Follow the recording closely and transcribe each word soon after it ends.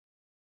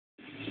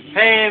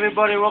Hey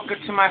everybody, welcome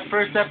to my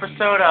first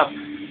episode of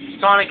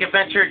Sonic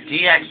Adventure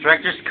DX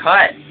Director's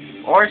Cut,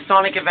 or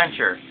Sonic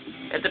Adventure.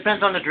 It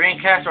depends on the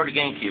Dreamcast or the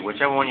GameCube,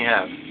 whichever one you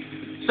have.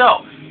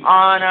 So,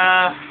 I'm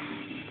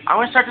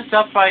gonna start this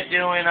up by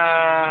doing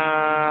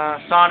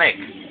Sonic.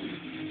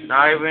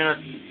 Not even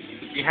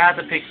you have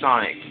to pick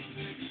Sonic.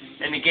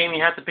 In the game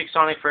you have to pick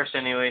Sonic first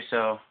anyway,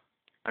 so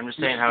I'm just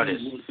saying how it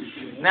is.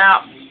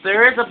 Now,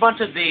 there is a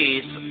bunch of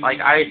these, like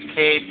Ice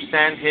Cape,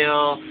 Sand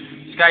Hill,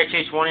 Sky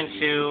Chase 1 and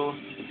 2,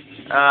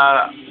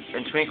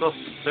 and Twinkle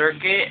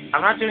Circuit.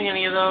 I'm not doing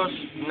any of those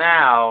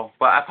now,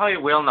 but I probably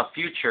will in the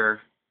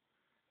future.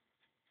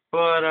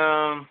 But,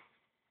 I'm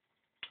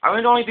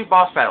going to only do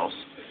boss battles.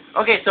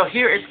 Okay, so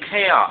here is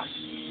Chaos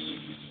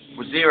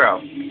with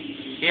 0.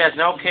 He has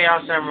no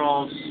Chaos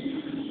Emeralds.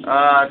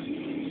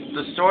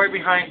 The story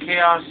behind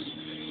Chaos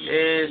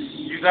is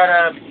you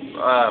gotta.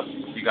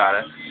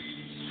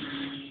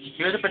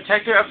 He was a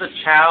protector of the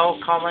Chow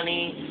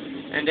colony,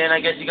 and then I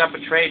guess he got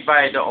betrayed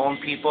by the own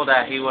people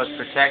that he was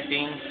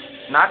protecting.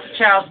 Not the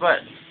Chows, but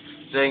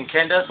the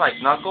Inkendas,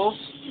 like Knuckles.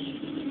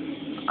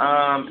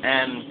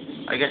 And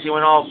I guess he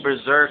went all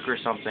berserk or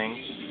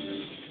something.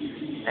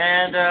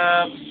 And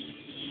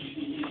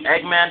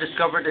Eggman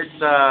discovered its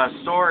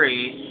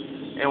story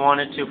and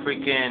wanted to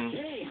freaking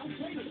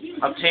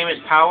obtain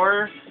its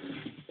power.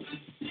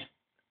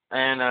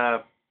 And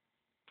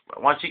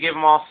once you give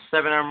him all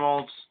 7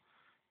 emeralds,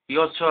 he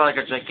goes to like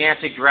a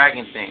gigantic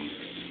dragon thing.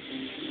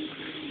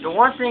 The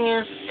one thing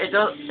is,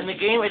 in the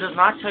game it does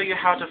not tell you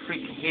how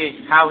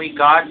he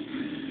got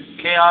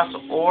Chaos,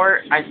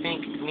 or I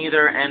think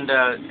neither in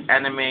the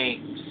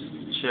anime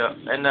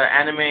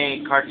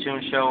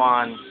cartoon show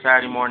on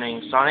Saturday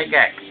morning, Sonic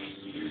X.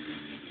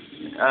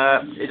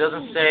 It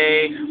doesn't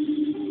say.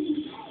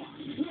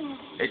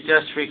 It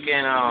just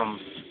freaking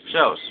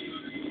shows.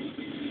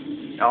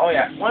 Oh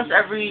yeah, once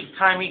every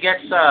time he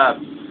gets a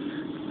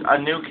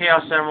new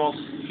Chaos Emerald,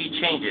 he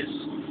changes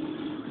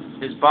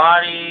his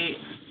body,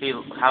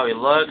 how he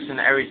looks, and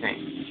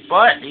everything.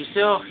 But he's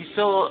still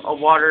a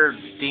water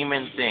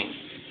demon thing.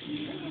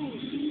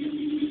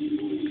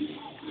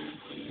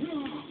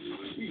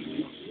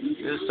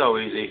 This is so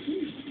easy.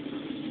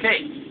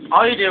 Okay,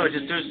 all you do is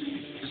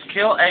just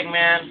kill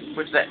Eggman,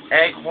 which is the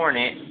Egg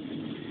Hornet,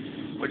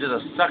 which is a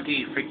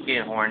sucky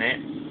freaking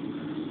hornet.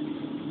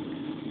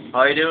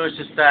 All you do is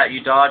just that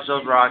you dodge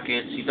those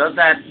rockets. He does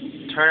that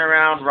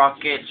turnaround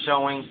rocket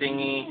showing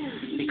thingy.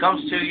 He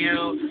comes to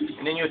you,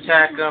 and then you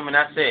attack him, and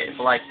that's it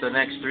for like the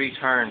next 3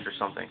 turns or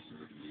something.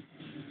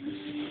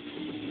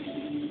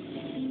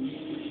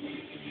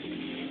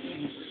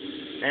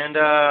 And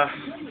I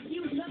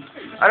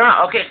don't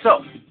know. Okay,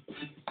 so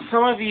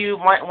some of you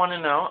might want to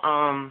know.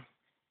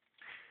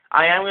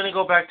 I am gonna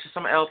go back to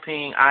some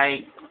LPing.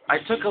 I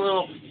took a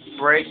little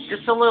break,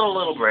 just a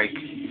little break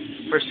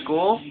for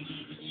school.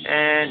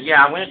 And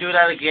yeah, I'm going to do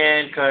that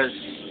again because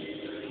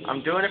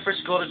I'm doing it for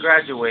school to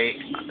graduate.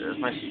 It's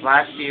my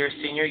last year,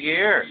 senior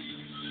year.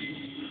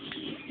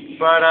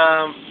 But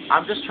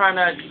I'm just trying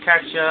to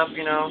catch up,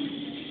 you know.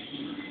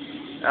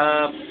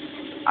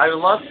 I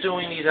love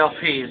doing these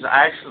LPs.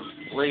 I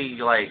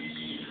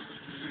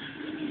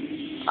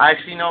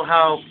actually know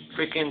how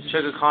freaking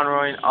Sugar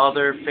Conroy and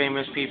other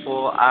famous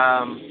people,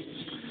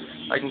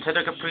 like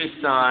Nintendo Capri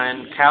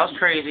Sun, Cal's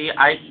Crazy.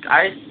 I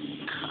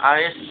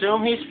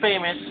assume he's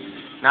famous.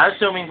 Not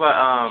assuming, but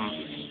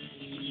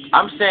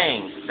I'm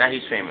saying that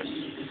he's famous.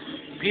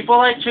 People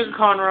like Chica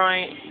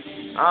Conroy,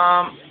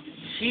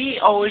 he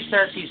always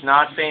says he's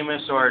not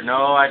famous, or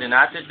no, I did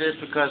not do this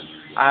because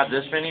I have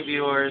this many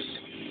viewers.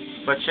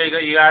 But Chica,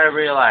 you gotta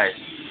realize,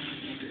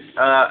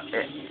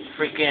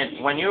 freaking,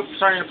 when you're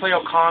starting to play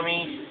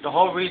Okami, the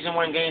whole reason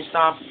when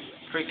GameStop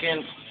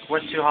freaking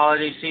went to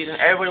holiday season,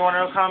 everybody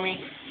wanted Okami,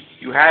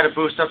 you had to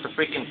boost up the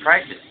freaking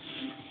prices.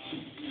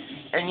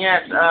 And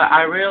yes,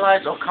 I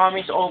realized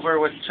Okami's over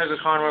with Sugar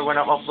Conroy when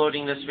I'm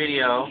uploading this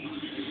video.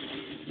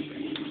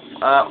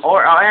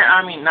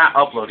 I mean, not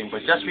uploading,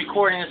 but just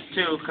recording this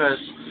too, because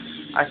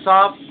I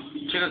saw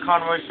Sugar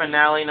Conroy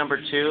finale number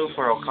 2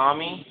 for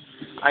Okami.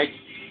 I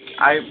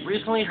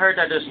recently heard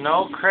that there's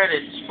no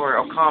credits for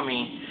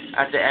Okami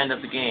at the end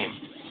of the game.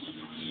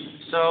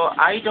 So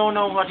I don't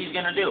know what he's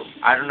gonna do.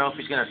 I don't know if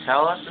he's gonna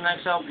tell us the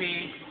next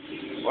LP,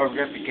 or if we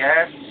have to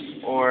guess,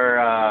 or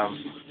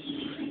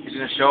he's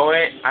gonna show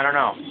it. I don't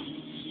know.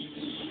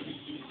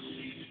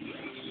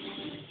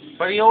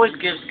 But he always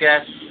gives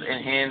guests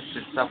and hints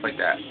and stuff like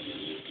that.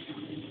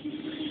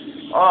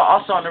 Oh,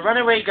 also, on the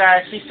Runaway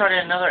Guys, he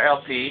started another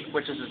LP,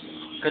 which is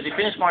because he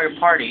finished Mario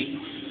Party,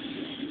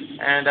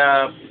 and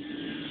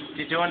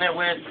he's doing it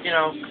with, you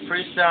know,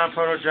 Capri Sun,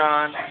 Proto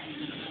John,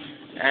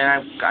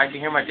 and I can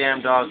hear my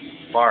damn dog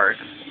bark,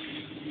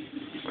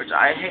 which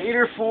I hate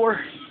her for.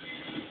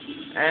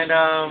 And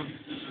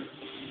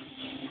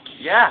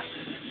yeah.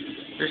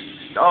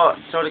 So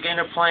the game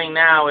they're playing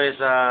now is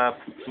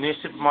New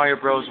Super Mario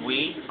Bros.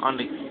 Wii on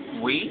the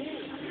Wii.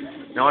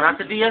 No, not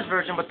the DS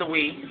version, but the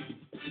Wii.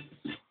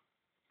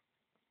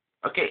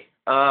 Okay,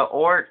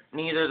 or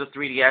neither the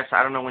 3DS.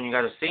 I don't know when you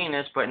guys are seeing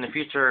this, but in the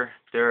future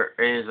there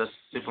is a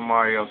Super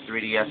Mario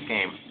 3DS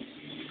game.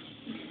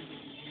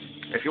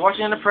 If you're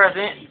watching in the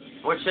present,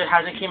 which it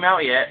hasn't came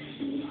out yet,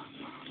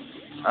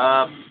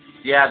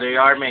 yeah, they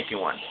are making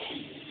one.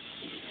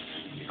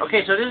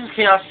 Okay, so this is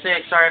Chaos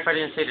 6. Sorry if I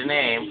didn't say the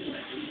name.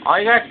 All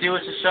you gotta do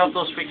is to shove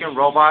those freaking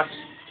robots.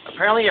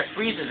 Apparently it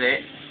freezes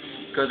it,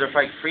 because they're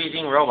like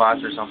freezing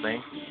robots or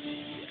something.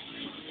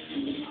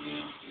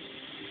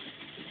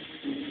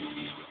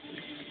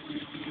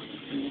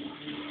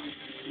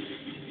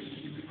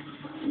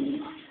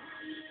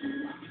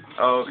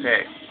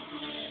 Okay,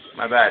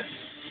 my bad.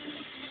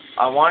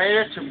 I wanted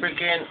it to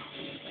freaking,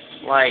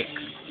 like,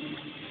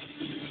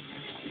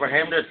 for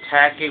him to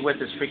attack it with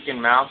his freaking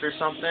mouth or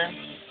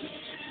something.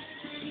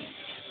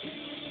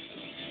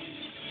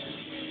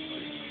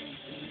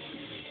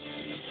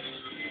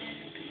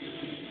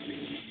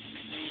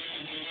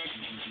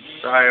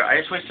 Sorry, I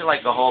just wasted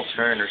like a whole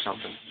turn or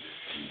something.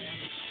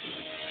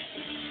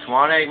 Come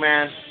on,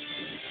 Eggman.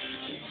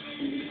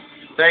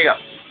 There you go.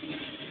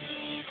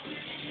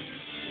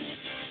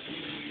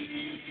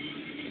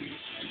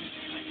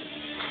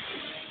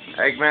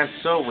 Eggman's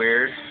so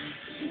weird.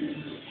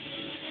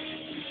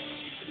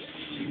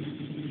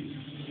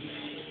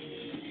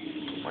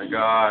 Oh my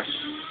gosh.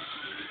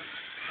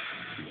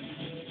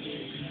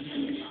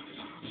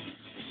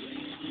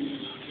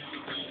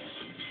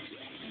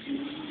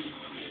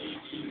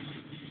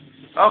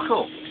 Oh,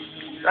 cool.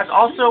 That's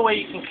also a way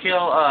you can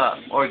kill,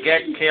 or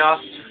get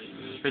Chaos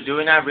for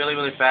doing that really,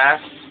 really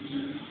fast.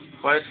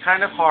 But it's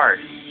kind of hard.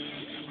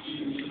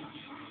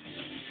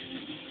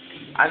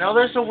 I know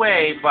there's a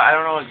way, but I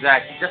don't know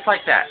exactly. Just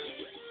like that.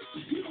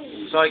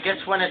 So I guess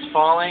when it's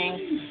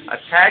falling,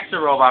 attack the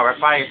robot right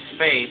by its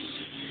face,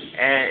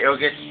 and it'll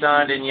get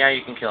stunned, and yeah,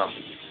 you can kill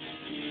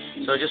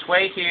him. So just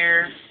wait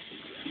here,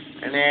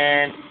 and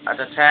then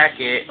attack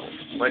it,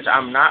 which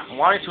I'm not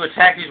wanting to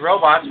attack these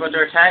robots, but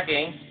they're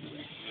attacking.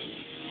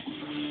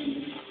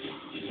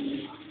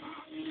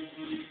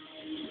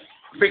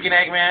 Freaking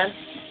Eggman.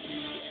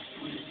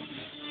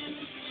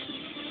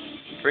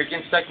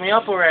 Freaking stuck me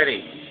up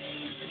already.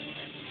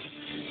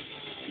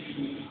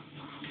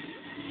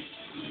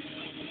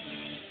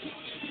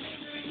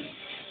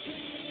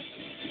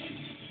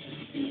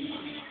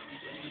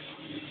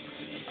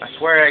 I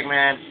swear,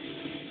 Eggman.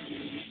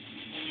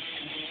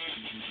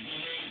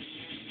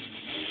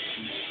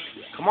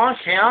 Come on,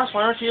 Chaos,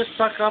 why don't you just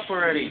suck up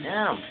already?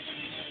 Damn.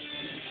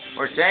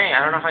 Or dang,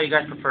 I don't know how you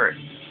guys prefer it.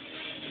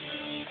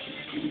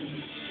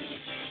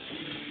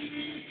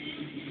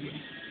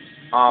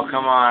 Oh,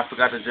 come on, I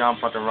forgot to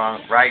jump at the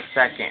right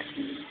second.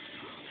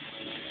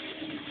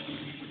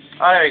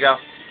 Oh, there you go.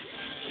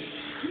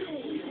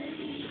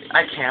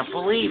 I can't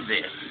believe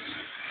this.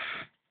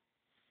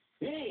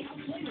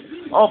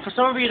 Oh, for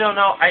some of you who don't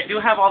know, I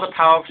do have all the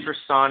power-ups for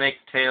Sonic,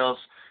 Tails,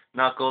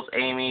 Knuckles,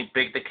 Amy,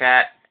 Big the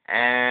Cat,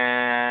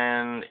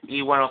 and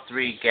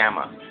E103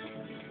 Gamma.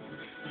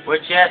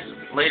 Which, yes,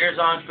 later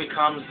on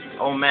becomes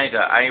Omega.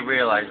 I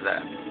realized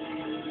that.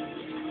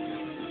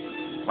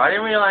 Well, I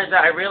didn't realize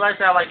that. I realized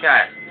that like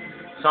at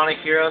Sonic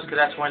Heroes, because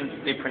that's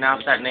when they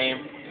pronounce that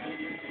name.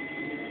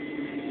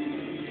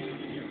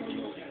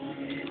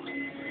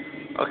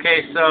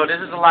 Okay, so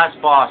this is the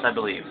last boss, I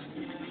believe.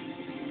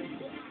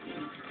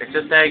 It's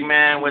just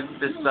Eggman with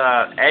this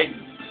egg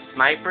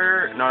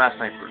sniper. No, not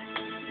sniper.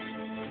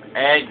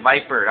 Egg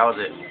Viper. That was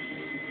it.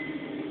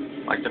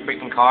 Like the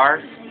freaking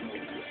car.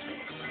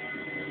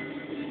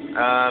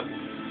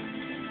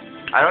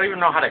 I don't even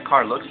know how that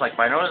car looks like,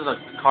 but I know there's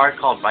a car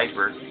called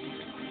Viper.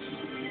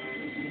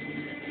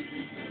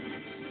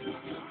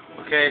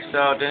 Okay,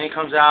 so then he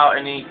comes out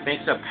and he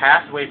makes a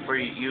pathway for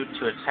you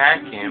to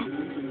attack him.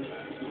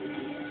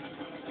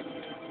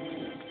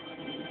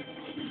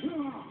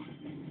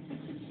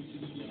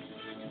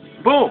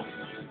 Boom!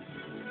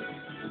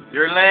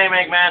 You're lame,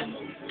 Eggman.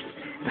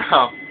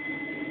 No.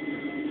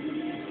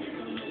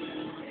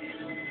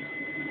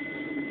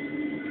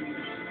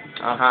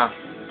 Uh-huh.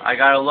 I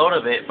got a load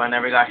of it, but I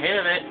never got hit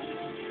of it.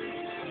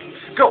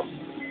 Go!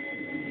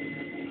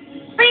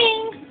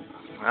 Bing!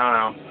 I don't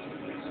know.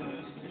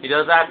 He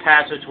does that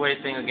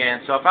passageway thing again.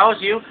 So if I was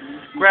you,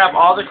 grab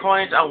all the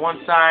coins on one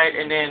side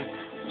and then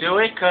do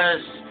it, because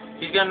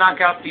he's going to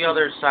knock out the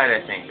other side,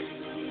 I think.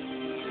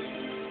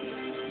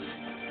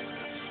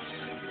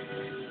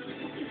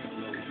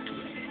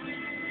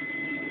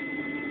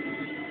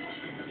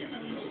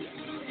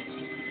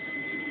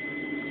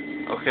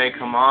 Okay,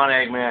 come on,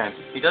 Eggman.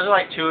 He does it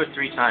like 2 or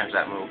 3 times,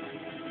 that move.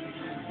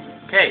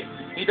 Okay,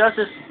 he does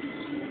this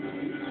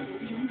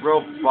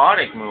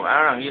robotic move.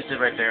 I don't know, he used it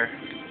right there.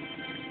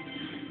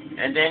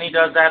 And then he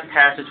does that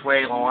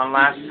passageway one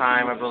last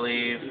time, I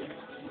believe.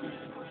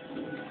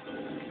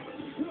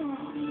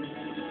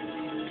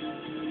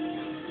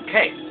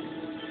 Okay.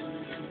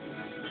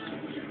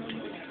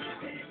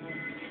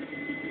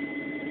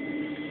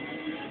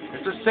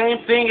 It's the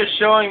same thing as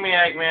showing me,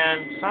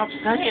 Eggman. Stop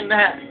saying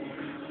that.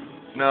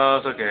 No,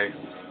 it's okay.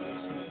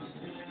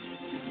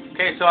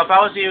 Okay, so if I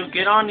was you,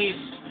 get on these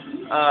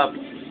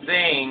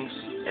things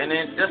and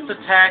then just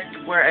attack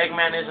where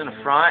Eggman is in the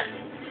front,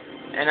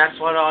 and that's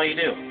what all you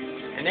do.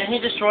 And then he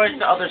destroys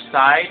the other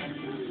side,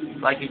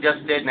 like he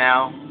just did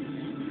now.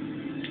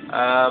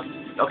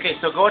 Okay,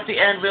 so go at the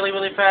end really,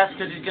 really fast,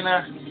 because he's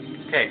gonna...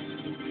 Okay.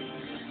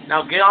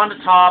 Now get on the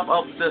top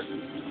of this,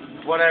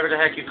 whatever the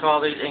heck you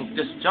call it, and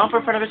just jump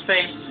in front of his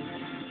face,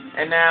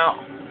 and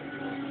now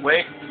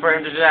wait for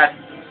him to do that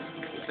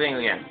thing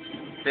again.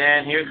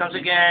 Then here it comes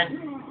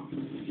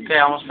again. Okay,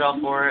 I almost fell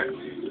for it.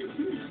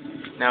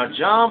 Now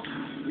jump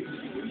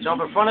in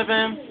front of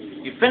him.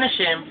 You finish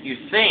him, you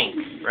think,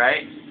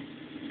 right?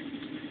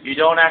 You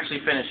don't actually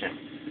finish him.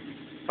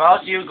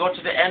 Follows you, go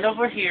to the end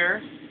over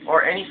here,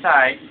 or any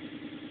side.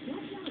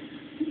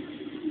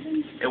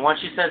 And once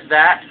she says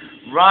that,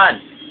 run.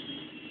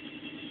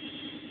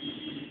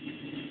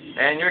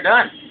 And you're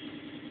done.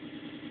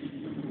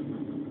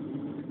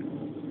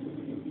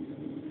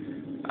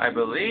 I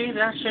believe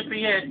that should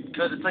be it,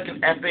 because it's like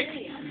an epic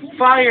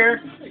fire.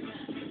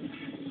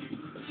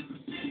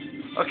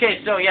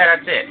 Okay, so yeah,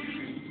 that's it.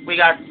 We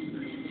got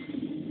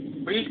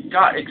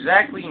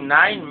exactly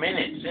 9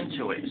 minutes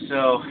into it.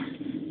 So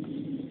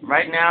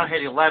right now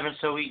hit 11,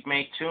 so we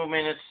make 2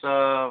 minutes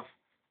of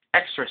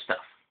extra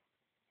stuff.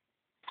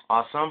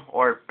 Awesome,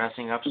 or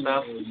messing up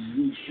stuff.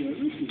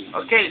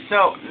 Okay,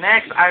 so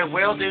next I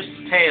will do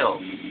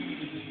Tails.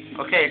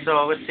 Okay,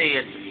 so let's see,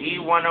 it's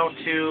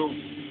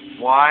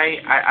E102Y.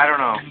 I don't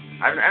know.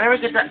 I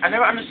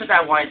never understood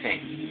that Y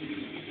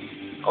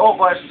thing. Oh,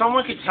 but if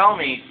someone could tell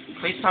me,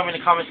 please tell me in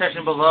the comment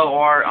section below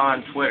or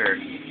on Twitter.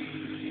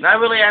 Not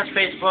really as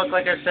Facebook,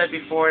 like I said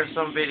before in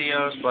some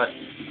videos, but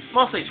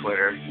mostly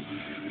Twitter.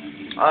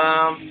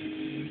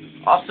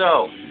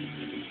 Also,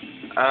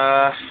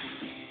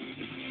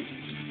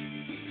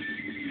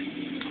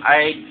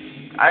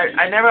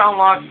 I never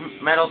unlocked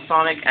Metal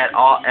Sonic at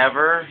all,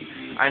 ever.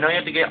 I know you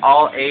have to get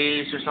all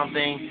A's or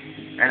something,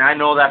 and I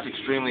know that's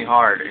extremely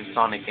hard in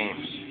Sonic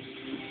games.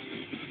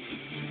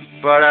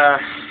 But,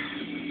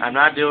 I'm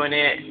not doing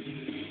it.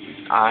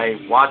 I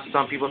watched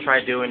some people try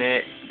doing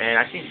it, and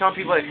I see some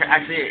people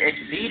actually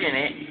exceed in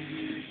it,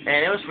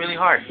 and it was really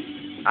hard.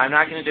 I'm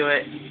not going to do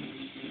it,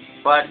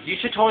 but you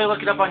should totally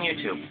look it up on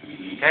YouTube,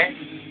 okay?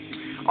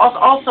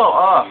 Also,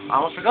 I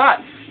almost forgot.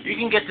 You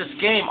can get this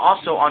game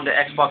also on the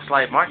Xbox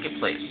Live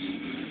Marketplace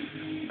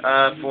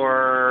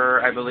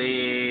for, I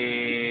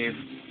believe,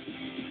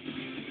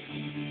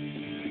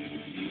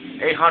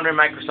 800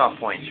 Microsoft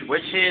points,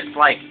 which is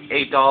like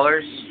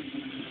 $8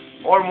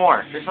 or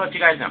more. Just to let you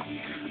guys know.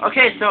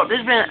 Okay, so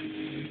this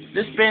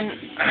has been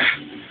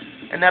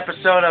an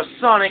episode of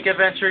Sonic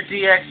Adventure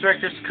DX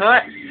Director's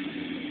Cut,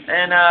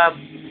 and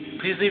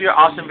please leave your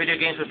awesome video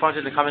games responses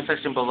in the comment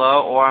section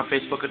below or on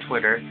Facebook or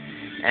Twitter.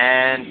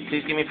 And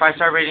please give me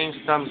 5-star ratings,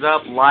 thumbs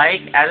up,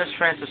 like, add as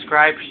friends,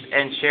 subscribe,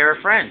 and share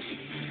with friends.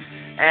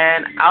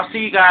 And I'll see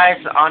you guys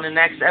on the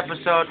next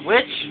episode,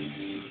 which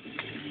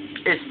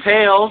is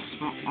Tails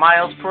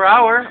miles per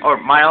hour, or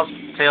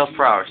Tails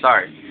per hour,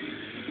 sorry.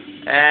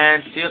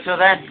 And see you till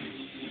then.